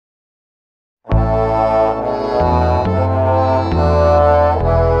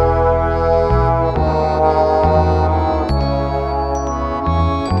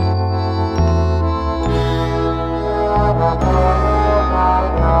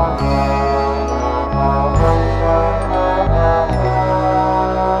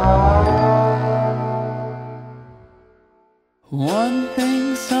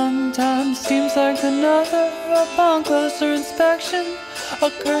protection. A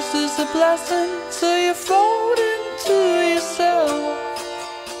curse is a blessing, so you fold into yourself.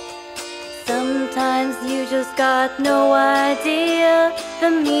 Sometimes you just got no idea. The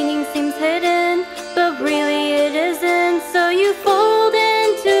meaning seems hidden, but really it isn't. So you fold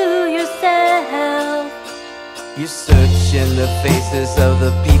into yourself. You search in the faces of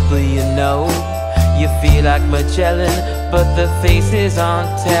the people you know. You feel like Magellan, but the faces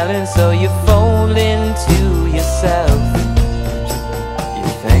aren't telling. So you fold into yourself.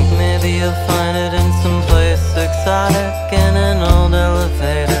 You think maybe you'll find it in some place exotic, in an old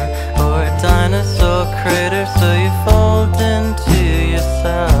elevator or a dinosaur crater. So you fold into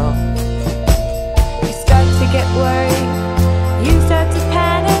yourself. You start to get worried, you start to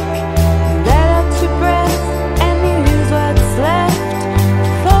panic, you let out your breath and you lose what's left.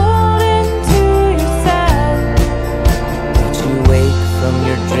 Fold into yourself. But you wake from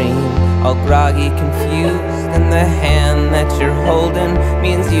your dream, all groggy, confused, and the hand that you're holding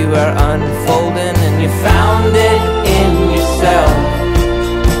means you are unfolding, and you found it in yourself.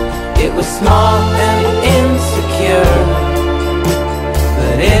 It was small and insecure,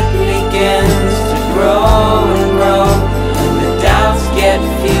 but it